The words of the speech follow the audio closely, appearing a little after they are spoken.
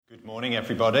Good morning,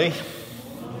 everybody.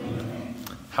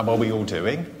 How are we all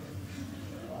doing?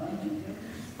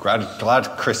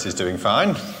 Glad Chris is doing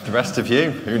fine. The rest of you,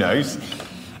 who knows?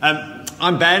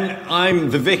 I'm Ben.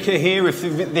 I'm the vicar here. If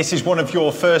this is one of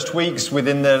your first weeks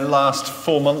within the last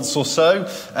 4 months or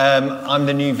so, I'm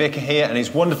the new vicar here, and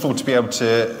it's wonderful to be able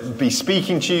to be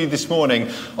speaking to you this morning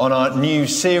on our new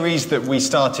series that we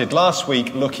started last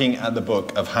week, looking at the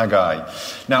book of Haggai.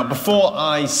 Now, before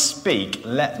I speak,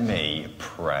 let me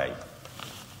pray.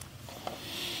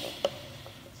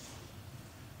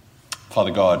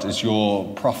 Father God, as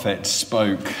your prophet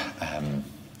spoke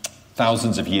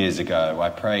thousands of years ago, I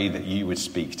pray that you would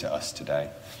speak to us today.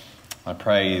 I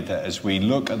pray that as we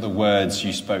look at the words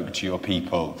you spoke to your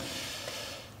people,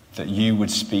 that you would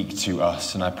speak to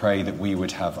us, and I pray that we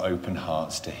would have open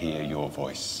hearts to hear your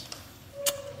voice.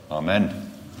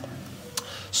 Amen.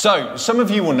 So, some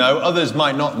of you will know, others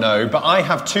might not know, but I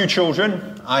have two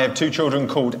children. I have two children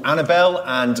called Annabelle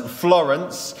and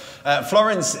Florence.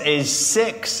 Florence is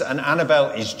 6 and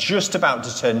Annabelle is just about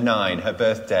to turn 9. Her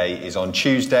birthday is on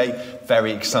Tuesday.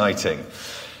 Very exciting.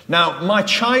 Now, my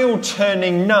child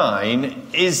turning 9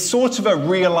 is sort of a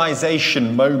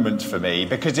realization moment for me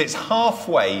because it's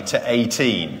halfway to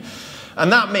 18.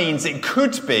 And that means it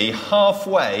could be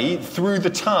halfway through the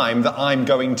time that I'm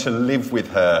going to live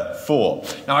with her for.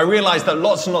 Now, I realise that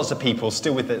lots and lots of people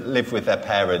still live with their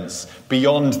parents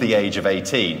beyond the age of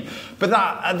 18. But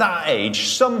at that age,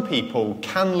 some people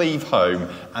can leave home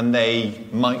and they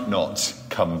might not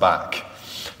come back.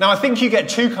 Now, I think you get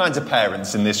two kinds of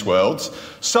parents in this world.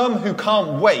 Some who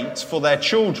can't wait for their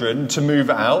children to move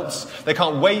out. They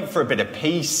can't wait for a bit of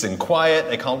peace and quiet.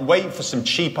 They can't wait for some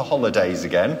cheaper holidays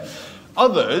again.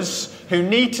 Others who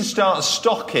need to start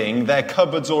stocking their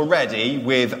cupboards already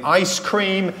with ice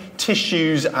cream,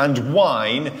 tissues and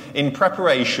wine in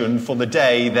preparation for the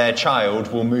day their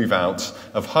child will move out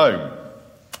of home.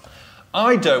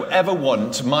 I don't ever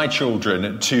want my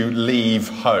children to leave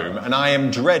home, and I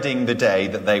am dreading the day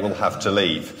that they will have to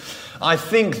leave. I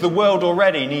think the world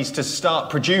already needs to start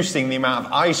producing the amount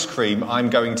of ice cream I'm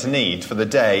going to need for the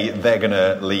day they're going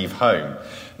to leave home.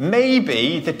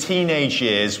 Maybe the teenage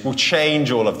years will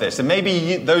change all of this. And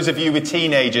maybe those of you with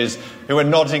teenagers who are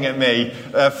nodding at me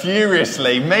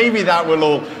furiously, maybe that will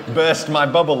all burst my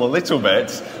bubble a little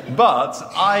bit. But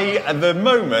at the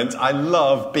moment, I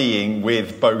love being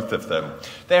with both of them.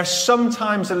 They're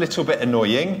sometimes a little bit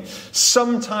annoying.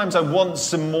 Sometimes I want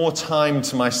some more time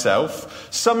to myself.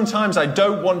 Sometimes I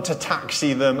don't want to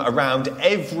taxi them around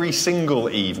every single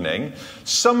evening.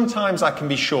 Sometimes I can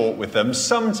be short with them.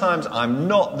 Sometimes I'm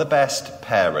not the best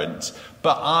parent,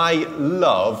 but I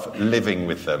love living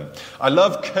with them. I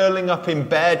love curling up in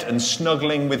bed and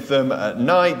snuggling with them at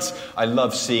night. I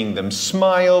love seeing them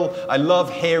smile. I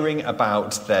love hearing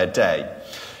about their day.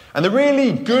 And the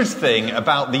really good thing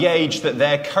about the age that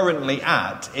they're currently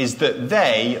at is that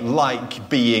they like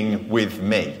being with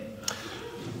me.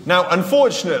 Now,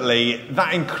 unfortunately,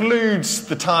 that includes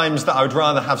the times that I would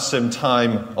rather have some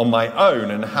time on my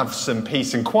own and have some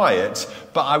peace and quiet,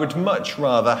 but I would much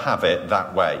rather have it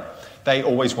that way. They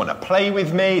always want to play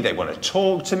with me, they want to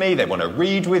talk to me, they want to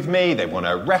read with me, they want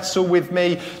to wrestle with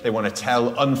me, they want to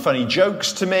tell unfunny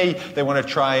jokes to me, they want to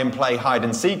try and play hide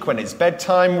and seek when it's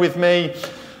bedtime with me.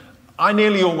 I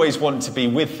nearly always want to be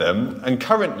with them, and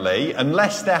currently,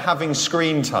 unless they're having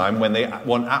screen time when they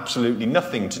want absolutely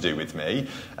nothing to do with me,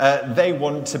 they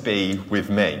want to be with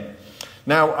me.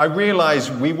 Now, I realise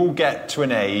we will get to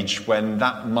an age when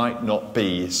that might not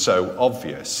be so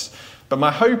obvious. But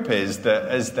my hope is that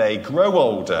as they grow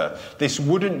older, this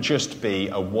wouldn't just be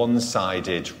a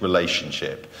one-sided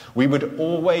relationship. We would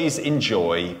always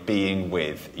enjoy being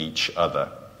with each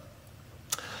other.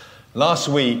 Last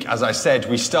week, as I said,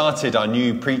 we started our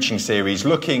new preaching series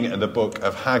looking at the book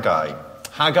of Haggai.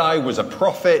 Haggai was a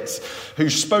prophet who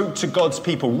spoke to God's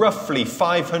people roughly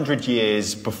 500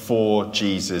 years before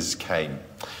Jesus came.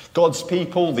 God's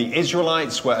people, the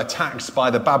Israelites, were attacked by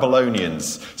the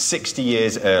Babylonians 60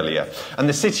 years earlier. And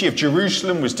the city of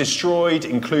Jerusalem was destroyed,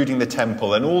 including the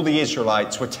temple, and all the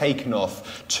Israelites were taken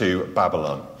off to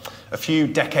Babylon. A few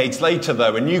decades later,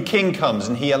 though, a new king comes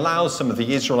and he allows some of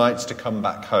the Israelites to come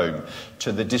back home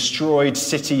to the destroyed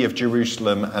city of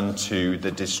Jerusalem and to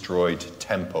the destroyed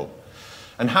temple.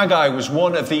 And Haggai was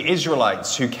one of the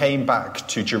Israelites who came back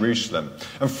to Jerusalem.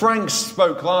 And Frank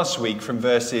spoke last week from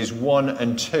verses 1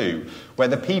 and 2, where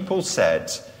the people said,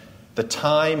 "The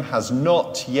time has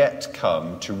not yet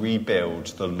come to rebuild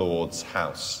the Lord's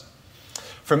house."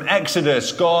 From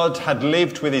Exodus, God had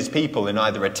lived with his people in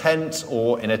either a tent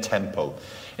or in a temple.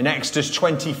 In Exodus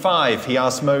 25, he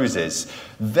asked Moses,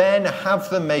 "Then have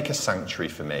them make a sanctuary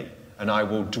for me, and I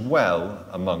will dwell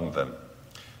among them.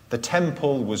 The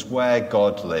temple was where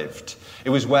God lived. It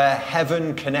was where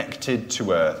heaven connected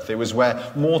to earth. It was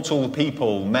where mortal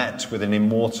people met with an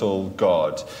immortal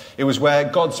God. It was where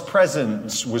God's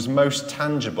presence was most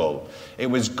tangible. It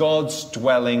was God's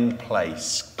dwelling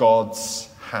place, God's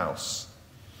house.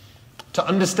 To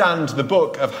understand the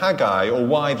book of Haggai, or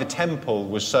why the temple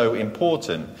was so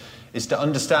important, is to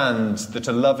understand that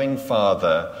a loving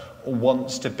father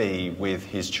wants to be with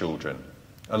his children.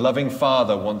 A loving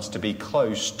father wants to be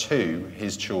close to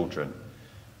his children.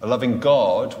 A loving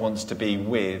God wants to be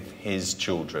with his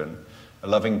children. A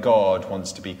loving God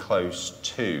wants to be close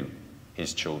to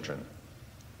his children.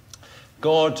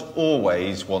 God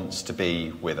always wants to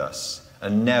be with us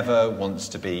and never wants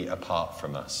to be apart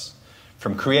from us.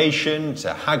 From creation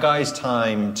to Haggai's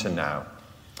time to now.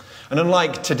 And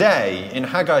unlike today, in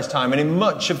Haggai's time and in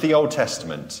much of the Old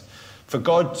Testament, for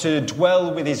God to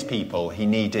dwell with his people, he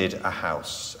needed a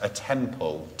house, a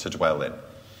temple to dwell in.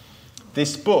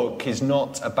 This book is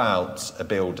not about a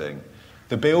building.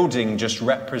 The building just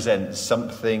represents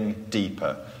something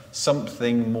deeper,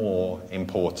 something more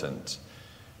important.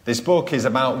 This book is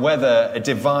about whether a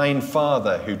divine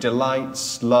father who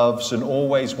delights, loves, and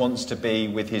always wants to be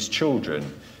with his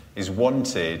children is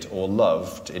wanted or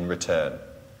loved in return.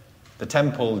 The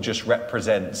temple just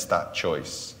represents that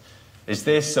choice. Is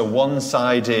this a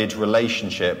one-sided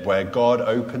relationship where God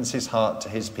opens his heart to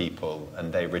his people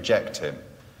and they reject him?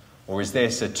 Or is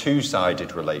this a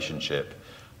two-sided relationship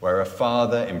where a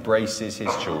father embraces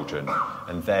his children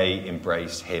and they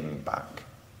embrace him back?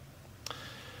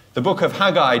 The book of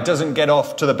Haggai doesn't get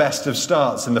off to the best of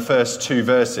starts in the first 2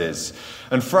 verses.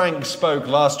 And Frank spoke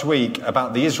last week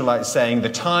about the Israelites saying the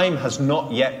time has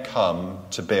not yet come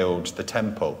to build the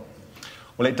temple.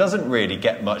 Well, it doesn't really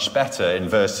get much better in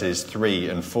verses 3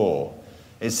 and 4.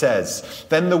 It says,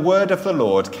 "Then the word of the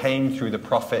Lord came through the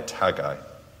prophet Haggai.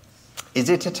 Is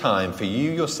it a time for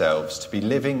you yourselves to be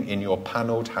living in your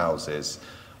panelled houses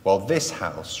while this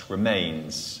house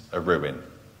remains a ruin?"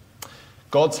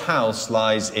 God's house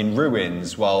lies in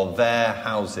ruins while their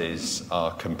houses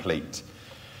are complete.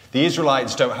 The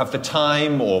Israelites don't have the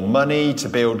time or money to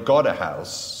build God a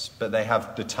house, but they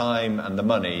have the time and the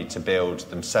money to build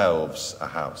themselves a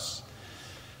house.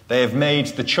 They have made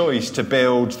the choice to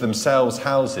build themselves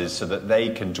houses so that they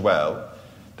can dwell.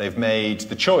 They've made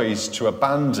the choice to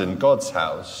abandon God's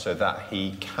house so that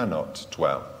he cannot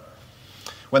dwell.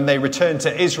 When they returned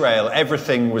to Israel,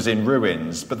 everything was in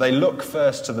ruins, but they look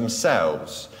first to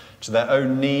themselves, to their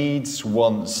own needs,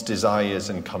 wants, desires,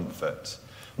 and comfort.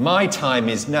 My time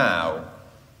is now.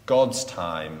 God's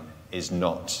time is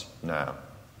not now.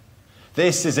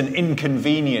 This is an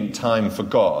inconvenient time for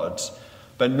God,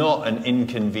 but not an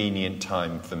inconvenient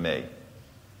time for me.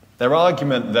 Their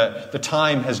argument that the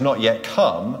time has not yet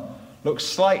come looks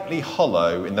slightly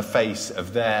hollow in the face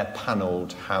of their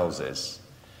panelled houses.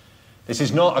 This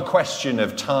is not a question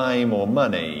of time or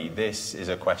money. This is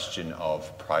a question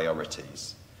of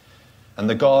priorities. And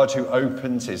the God who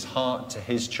opens his heart to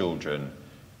his children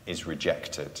is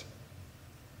rejected.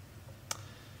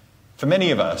 For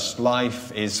many of us,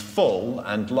 life is full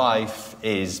and life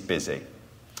is busy.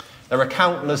 There are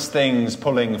countless things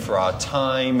pulling for our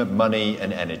time, money,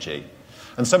 and energy.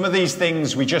 And some of these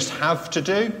things we just have to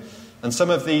do, and some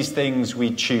of these things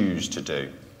we choose to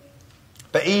do.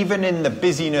 But even in the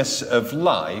busyness of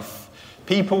life,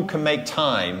 people can make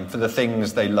time for the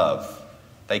things they love,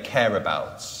 they care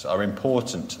about, are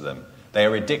important to them, they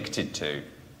are addicted to,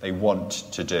 they want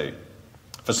to do.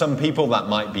 For some people, that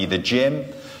might be the gym.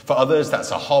 For others,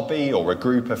 that's a hobby or a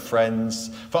group of friends.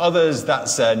 For others,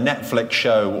 that's a Netflix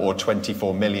show or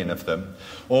 24 million of them.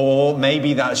 Or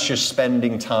maybe that's just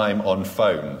spending time on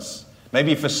phones.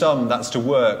 Maybe for some, that's to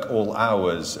work all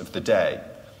hours of the day.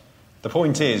 The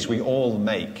point is, we all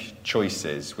make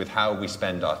choices with how we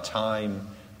spend our time,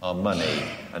 our money,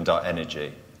 and our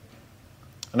energy.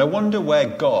 And I wonder where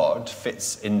God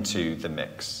fits into the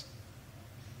mix.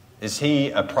 Is he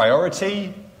a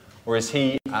priority, or is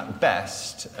he, at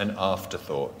best, an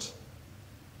afterthought?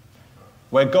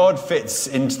 Where God fits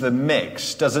into the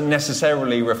mix doesn't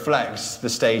necessarily reflect the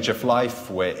stage of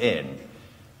life we're in.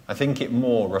 I think it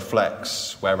more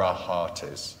reflects where our heart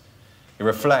is. It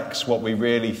reflects what we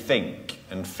really think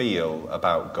and feel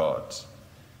about God.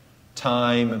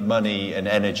 Time, money, and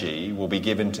energy will be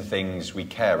given to things we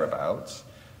care about.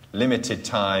 Limited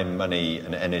time, money,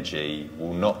 and energy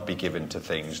will not be given to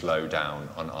things low down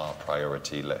on our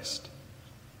priority list.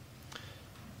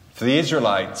 For the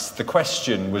Israelites, the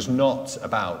question was not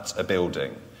about a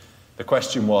building. The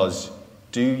question was,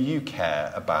 do you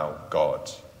care about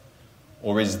God?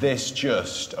 Or is this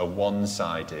just a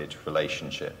one-sided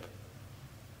relationship?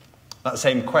 That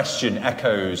same question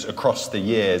echoes across the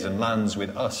years and lands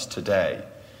with us today.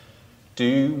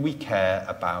 Do we care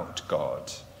about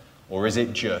God, or is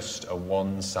it just a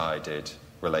one-sided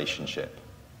relationship?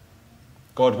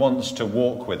 God wants to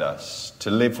walk with us,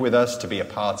 to live with us, to be a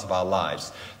part of our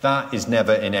lives. That is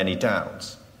never in any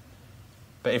doubt.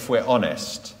 But if we're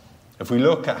honest, if we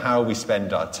look at how we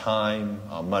spend our time,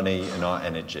 our money, and our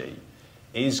energy,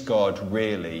 is God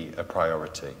really a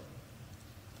priority?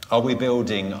 Are we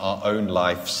building our own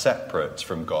life separate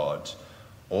from God,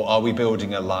 or are we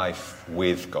building a life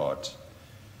with God?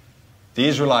 The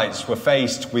Israelites were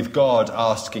faced with God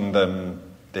asking them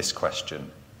this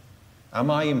question: am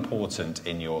I important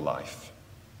in your life?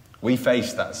 We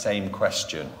face that same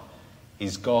question.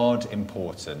 Is God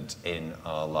important in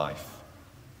our life?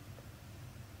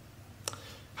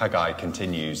 Haggai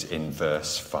continues in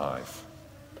verse 5.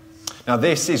 Now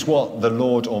this is what the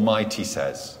Lord Almighty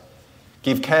says.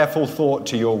 Give careful thought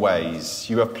to your ways.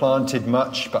 You have planted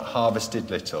much but harvested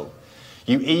little.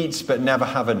 You eat but never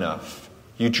have enough.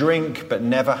 You drink but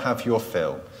never have your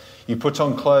fill. You put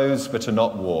on clothes but are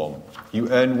not warm. You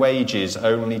earn wages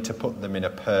only to put them in a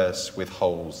purse with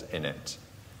holes in it.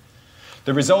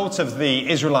 The result of the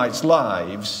Israelites'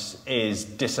 lives is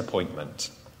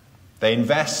disappointment. They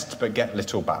invest but get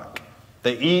little back.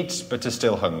 They eat but are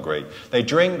still hungry. They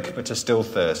drink but are still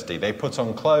thirsty. They put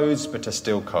on clothes but are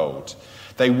still cold.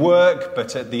 They work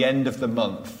but at the end of the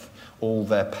month all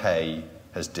their pay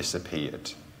has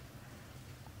disappeared.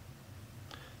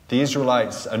 The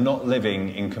Israelites are not living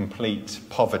in complete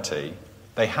poverty.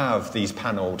 They have these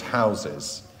panelled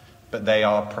houses, but they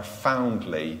are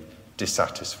profoundly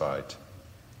dissatisfied.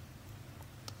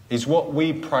 Is what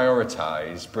we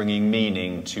prioritise bringing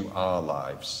meaning to our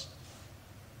lives?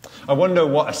 I wonder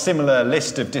what a similar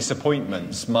list of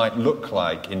disappointments might look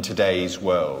like in today's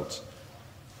world.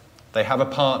 They have a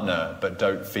partner but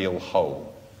don't feel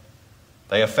whole.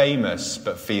 They are famous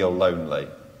but feel lonely.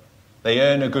 They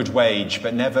earn a good wage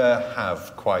but never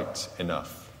have quite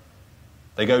enough.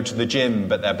 They go to the gym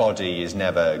but their body is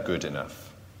never good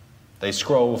enough. They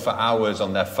scroll for hours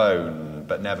on their phone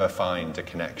but never find a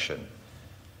connection.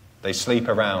 They sleep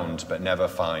around but never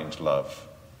find love.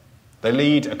 They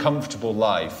lead a comfortable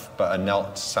life but are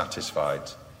not satisfied.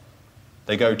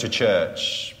 They go to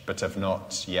church but have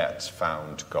not yet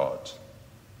found God.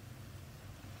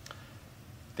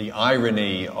 The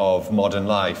irony of modern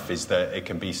life is that it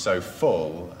can be so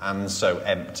full and so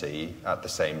empty at the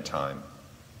same time.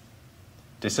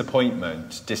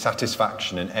 Disappointment,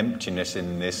 dissatisfaction, and emptiness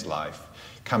in this life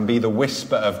can be the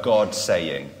whisper of God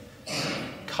saying,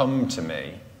 "Come to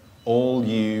me, all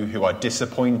you who are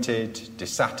disappointed,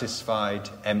 dissatisfied,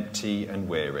 empty, and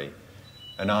weary,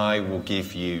 and I will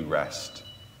give you rest."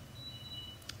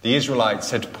 The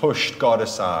Israelites had pushed God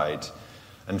aside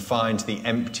and find the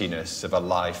emptiness of a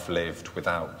life lived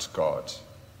without God.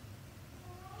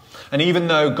 And even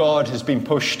though God has been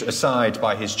pushed aside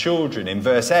by his children, in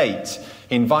verse 8,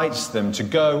 he invites them to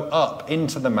go up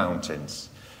into the mountains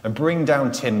and bring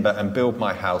down timber and build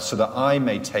my house so that I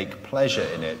may take pleasure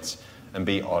in it and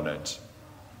be honoured.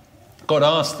 God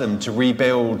asked them to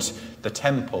rebuild the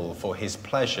temple for his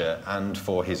pleasure and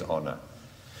for his honour.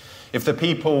 If the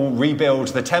people rebuild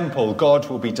the temple, God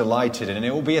will be delighted, and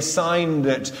it will be a sign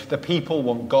that the people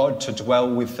want God to dwell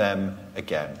with them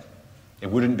again.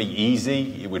 It wouldn't be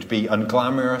easy, it would be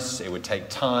unglamorous, it would take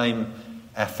time,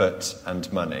 effort,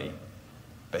 and money.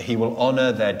 But he will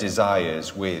honour their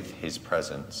desires with his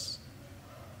presence.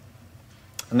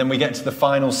 And then we get to the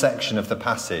final section of the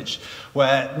passage,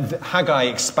 where Haggai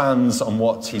expands on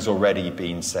what he's already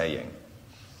been saying.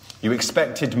 You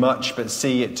expected much, but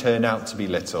see, it turned out to be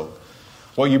little.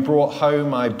 What you brought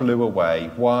home I blew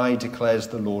away. Why, declares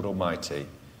the Lord Almighty?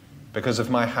 Because of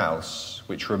my house,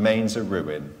 which remains a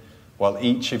ruin, while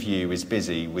each of you is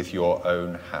busy with your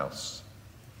own house.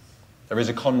 There is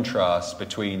a contrast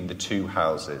between the two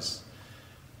houses,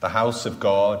 the house of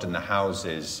God and the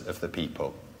houses of the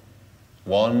people.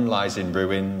 One lies in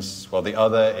ruins, while the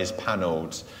other is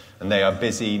panelled, and they are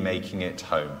busy making it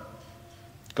home.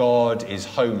 God is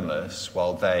homeless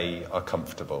while they are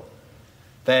comfortable.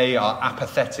 They are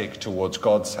apathetic towards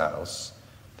God's house.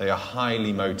 They are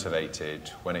highly motivated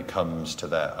when it comes to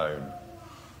their own.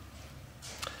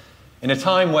 In a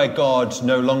time where God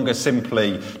no longer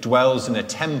simply dwells in a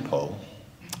temple,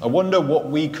 I wonder what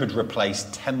we could replace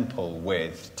temple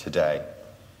with today.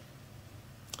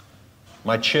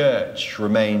 My church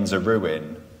remains a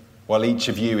ruin while each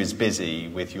of you is busy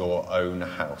with your own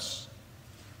house.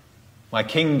 My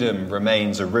kingdom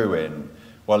remains a ruin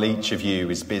while each of you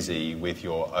is busy with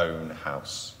your own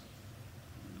house.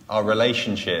 Our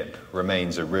relationship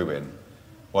remains a ruin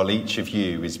while each of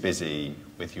you is busy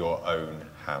with your own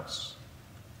house.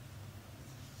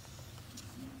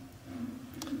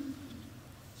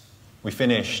 We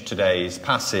finish today's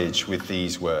passage with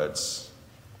these words.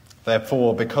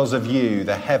 Therefore, because of you,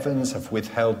 the heavens have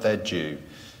withheld their dew,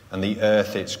 and the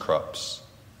earth its crops.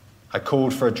 I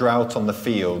called for a drought on the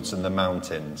fields and the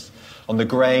mountains, on the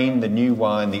grain, the new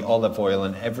wine, the olive oil,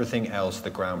 and everything else the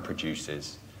ground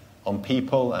produces, on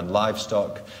people and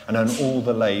livestock, and on all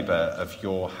the labour of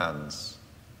your hands.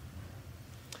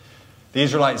 The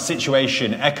Israelite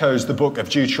situation echoes the book of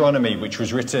Deuteronomy, which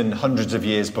was written hundreds of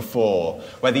years before,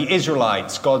 where the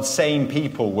Israelites, God's sane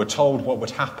people, were told what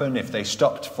would happen if they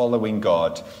stopped following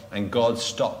God and God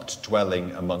stopped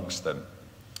dwelling amongst them.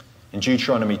 In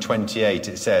Deuteronomy 28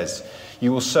 it says,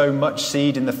 "You will sow much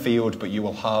seed in the field, but you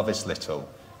will harvest little,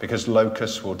 because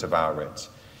locusts will devour it.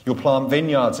 You'll plant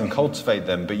vineyards and cultivate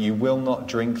them, but you will not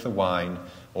drink the wine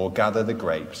or gather the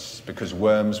grapes, because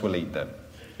worms will eat them.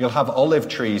 You'll have olive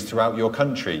trees throughout your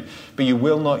country, but you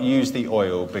will not use the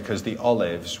oil, because the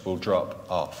olives will drop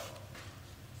off."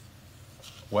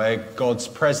 Where God's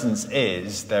presence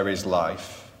is, there is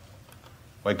life.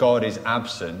 Where God is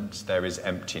absent, there is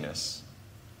emptiness.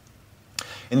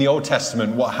 In the Old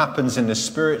Testament, what happens in the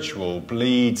spiritual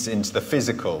bleeds into the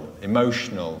physical,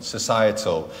 emotional,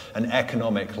 societal, and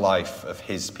economic life of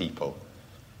his people.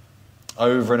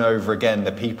 Over and over again,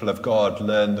 the people of God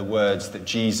learn the words that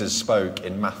Jesus spoke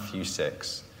in Matthew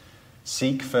 6.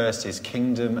 "Seek first his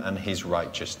kingdom and his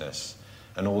righteousness,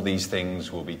 and all these things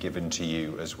will be given to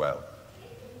you as well."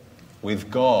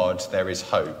 With God, there is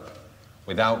hope.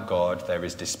 Without God, there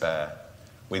is despair.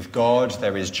 With God,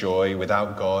 there is joy.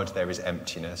 Without God, there is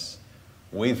emptiness.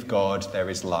 With God, there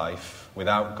is life.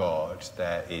 Without God,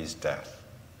 there is death.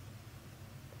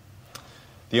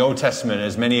 The Old Testament,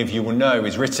 as many of you will know,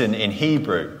 is written in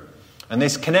Hebrew. And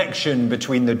this connection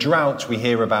between the drought we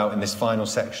hear about in this final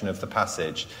section of the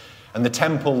passage and the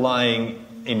temple lying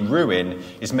in ruin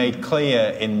is made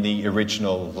clear in the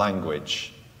original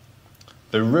language.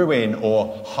 The ruin,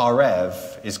 or harev,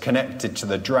 is connected to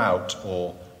the drought,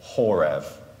 or horev.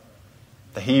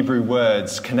 The Hebrew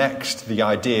words connect the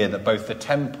idea that both the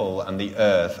temple and the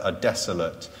earth are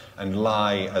desolate and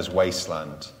lie as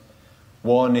wasteland.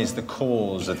 One is the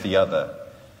cause of the other.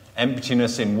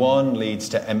 Emptiness in one leads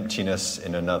to emptiness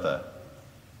in another.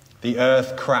 The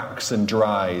earth cracks and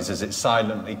dries as it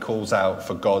silently calls out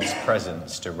for God's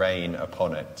presence to reign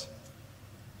upon it.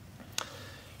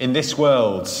 In this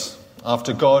world,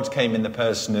 after God came in the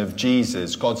person of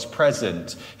Jesus, God's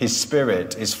presence, his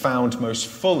Spirit, is found most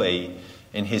fully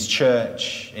in his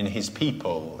church, in his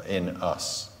people, in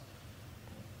us.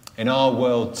 In our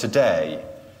world today,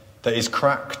 that is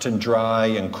cracked and dry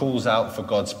and calls out for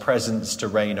God's presence to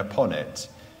reign upon it,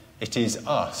 it is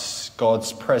us,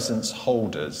 God's presence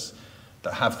holders,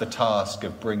 that have the task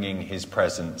of bringing his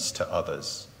presence to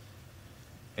others.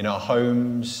 In our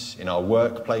homes, in our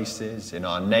workplaces, in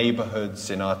our neighbourhoods,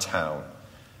 in our town,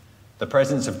 the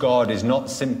presence of God is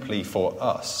not simply for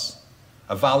us,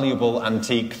 a valuable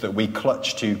antique that we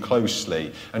clutch to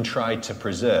closely and try to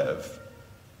preserve.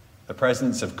 The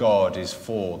presence of God is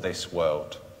for this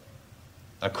world,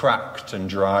 a cracked and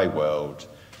dry world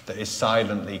that is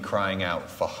silently crying out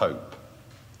for hope,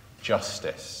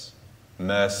 justice,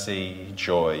 mercy,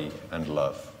 joy, and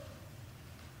love.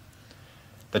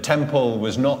 The temple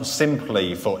was not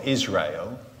simply for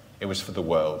Israel, it was for the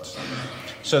world,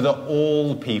 so that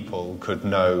all people could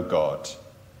know God.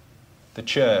 The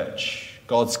church,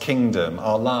 God's kingdom,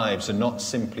 our lives are not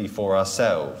simply for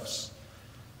ourselves.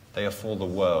 They are for the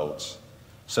world,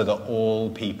 so that all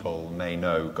people may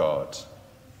know God.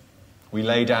 We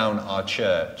lay down our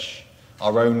church,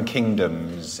 our own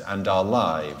kingdoms, and our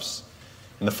lives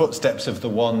in the footsteps of the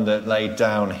one that laid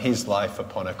down his life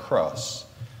upon a cross,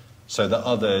 so that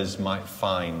others might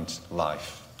find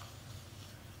life.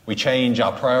 We change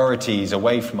our priorities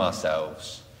away from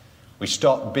ourselves. We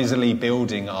stop busily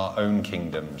building our own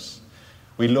kingdoms.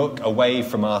 We look away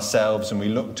from ourselves and we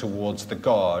look towards the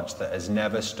God that has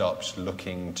never stopped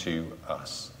looking to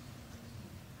us.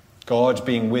 God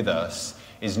being with us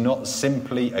is not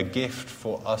simply a gift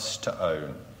for us to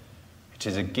own. It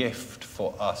is a gift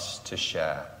for us to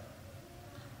share.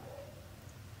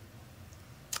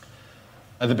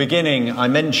 At the beginning, I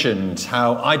mentioned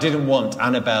how I didn't want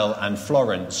Annabelle and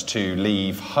Florence to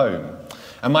leave home.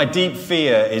 And my deep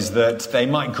fear is that they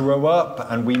might grow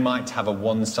up and we might have a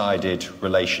one-sided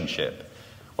relationship,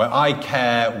 where I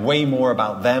care way more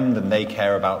about them than they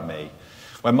care about me,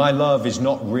 where my love is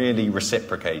not really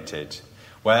reciprocated,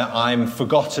 where I'm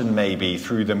forgotten maybe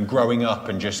through them growing up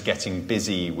and just getting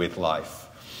busy with life,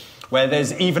 where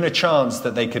there's even a chance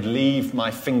that they could leave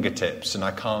my fingertips and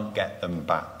I can't get them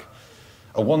back.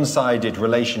 A one-sided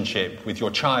relationship with your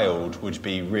child would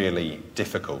be really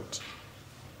difficult.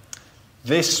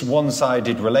 This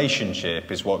one-sided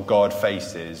relationship is what God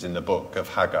faces in the book of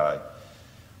Haggai,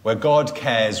 where God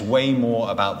cares way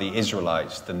more about the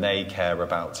Israelites than they care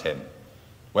about him,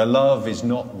 where love is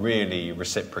not really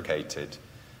reciprocated,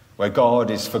 where God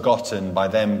is forgotten by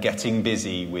them getting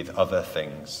busy with other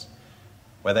things,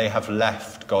 where they have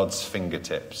left God's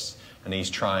fingertips and he's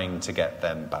trying to get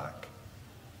them back.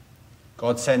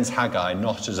 God sends Haggai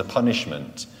not as a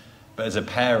punishment, but as a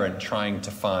parent trying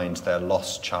to find their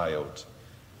lost child.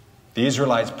 The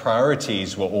Israelites'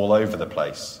 priorities were all over the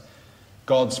place.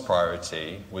 God's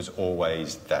priority was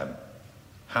always them.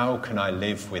 How can I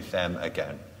live with them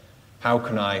again? How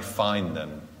can I find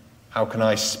them? How can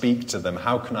I speak to them?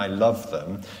 How can I love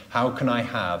them? How can I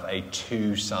have a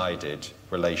two-sided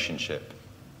relationship?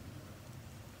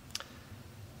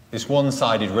 This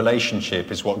one-sided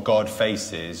relationship is what God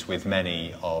faces with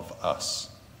many of us,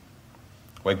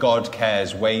 where God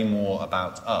cares way more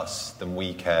about us than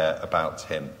we care about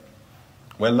him,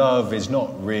 where love is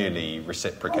not really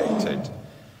reciprocated,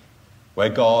 where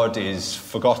God is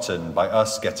forgotten by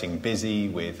us getting busy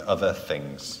with other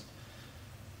things,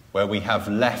 where we have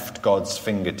left God's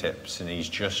fingertips and he's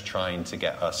just trying to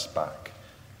get us back.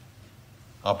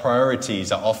 Our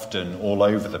priorities are often all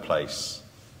over the place.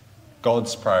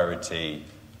 God's priority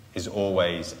is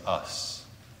always us.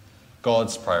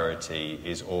 God's priority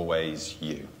is always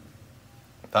you.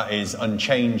 That is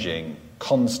unchanging,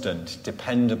 constant,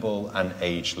 dependable, and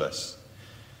ageless.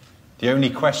 The only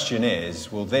question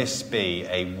is, will this be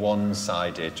a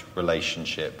one-sided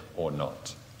relationship or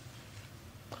not?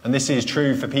 And this is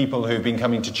true for people who've been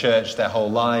coming to church their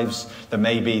whole lives, that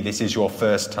maybe this is your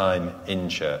first time in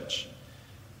church.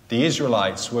 The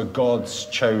Israelites were God's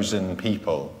chosen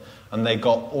people, and they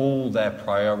got all their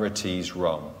priorities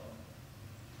wrong.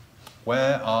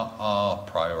 Where are our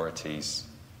priorities?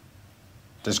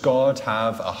 Does God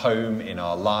have a home in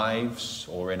our lives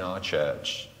or in our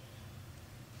church?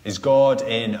 Is God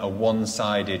in a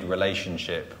one-sided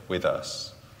relationship with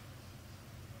us?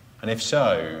 And if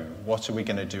so, what are we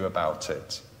going to do about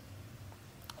it?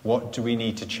 What do we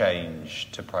need to change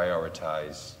to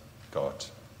prioritize God?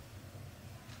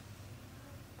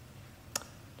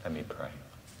 Let me pray.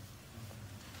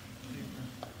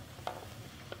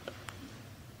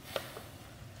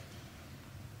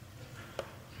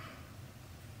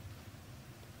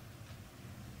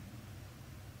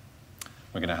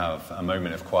 We're going to have a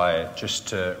moment of quiet just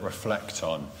to reflect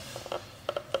on,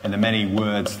 in the many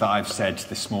words that I've said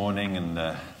this morning and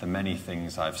the many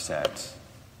things I've said,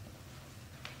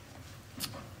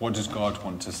 what does God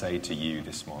want to say to you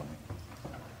this morning?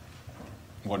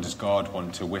 What does God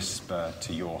want to whisper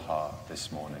to your heart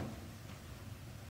this morning?